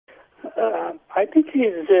I think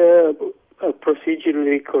he's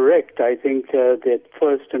procedurally correct. I think that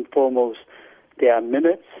first and foremost, there are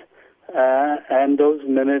minutes, and those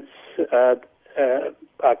minutes are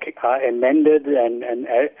amended and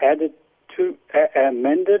added to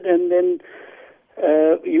amended, and then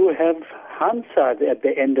you have Hansard at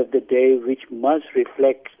the end of the day, which must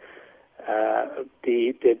reflect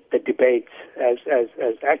the debates as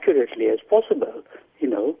accurately as possible.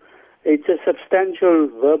 It's a substantial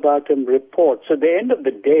verbatim report. So at the end of the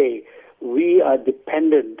day, we are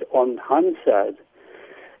dependent on Hansard.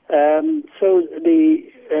 So the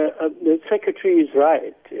secretary is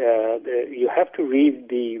right. You have to read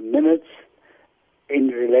the minutes in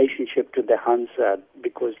relationship to the Hansard,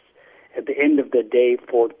 because at the end of the day,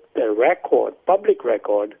 for the record, public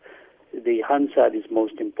record, the Hansard is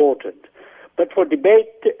most important. But for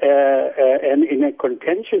debate and in a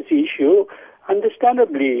contentious issue,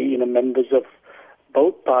 understandably, members of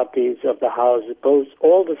both parties of the House,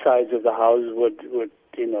 all the sides of the House would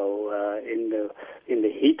in the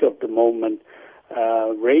heat of the moment,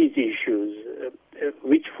 raise issues,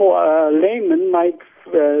 which for a layman might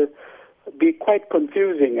be quite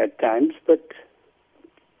confusing at times. But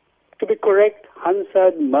to be correct,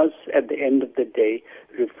 Hansard must, at the end of the day,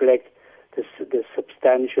 reflect the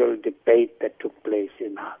substantial debate that took place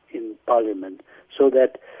in Parliament, so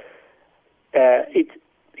that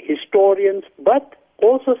historians, but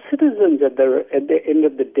also citizens at the end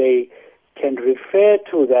of the day, can refer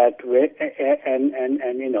to that and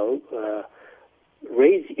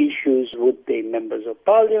raise issues with the members of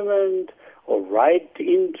Parliament or write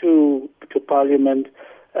into Parliament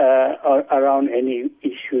around any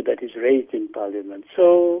issue that is raised in Parliament.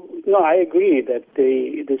 So, no, I agree that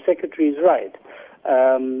the Secretary is right.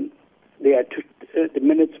 The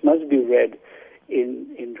minutes must be read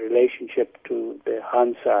in relationship to the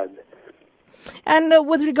Hansard. And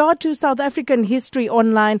with regard to South African history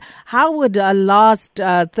online, how would last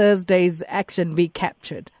Thursday's action be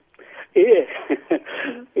captured? Yeah.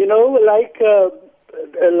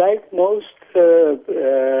 Like most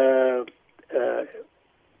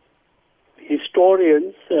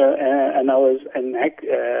historians and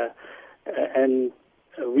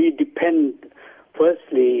we depend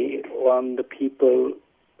firstly on the people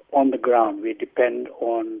on the ground. We depend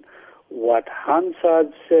on what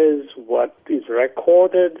Hansard says, what is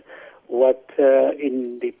recorded, what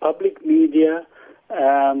in the public media,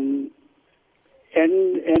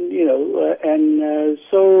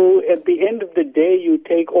 so at the end of the day, you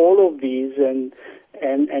take all of these and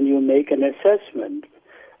you make an assessment.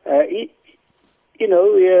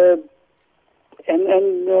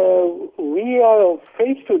 We are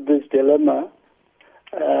faced with this dilemma,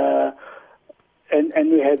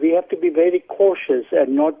 and we have to be very cautious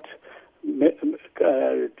and not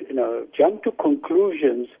jump to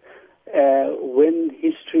conclusions when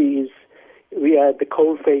history is. We are at the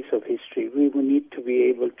cold face of history. We will need to be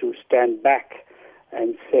able to stand back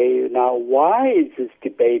and say, now, why is this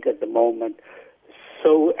debate at the moment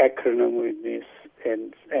so acrimonious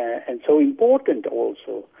and so important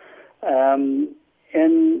also?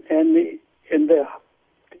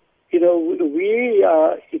 We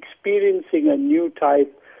are experiencing a new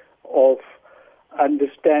type of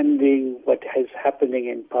understanding what is happening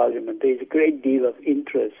in Parliament. There is a great deal of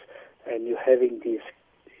interest, and you're having these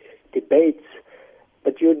debates,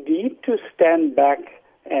 but you need to stand back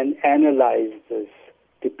and analyze this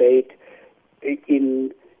debate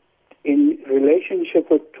in relationship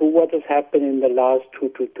to what has happened in the last 2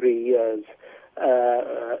 to 3 years,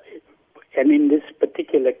 and in this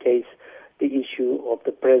particular case, the issue of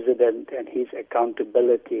the President and his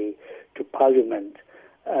accountability to Parliament.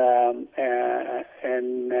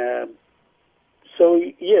 So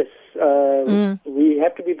yes, we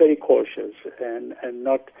have to be very cautious and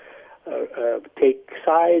not take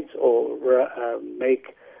sides or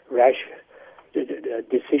make rash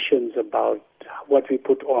decisions about what we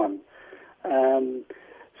put on.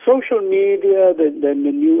 Social media, the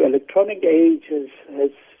new electronic age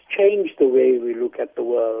has changed the way we look at the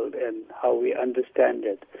world and how we understand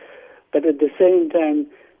it. But at the same time,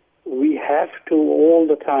 we have to all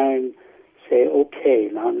the time say, okay,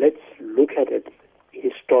 now let's look at it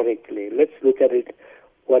historically. Let's look at it,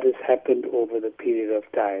 what has happened over the period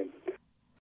of time.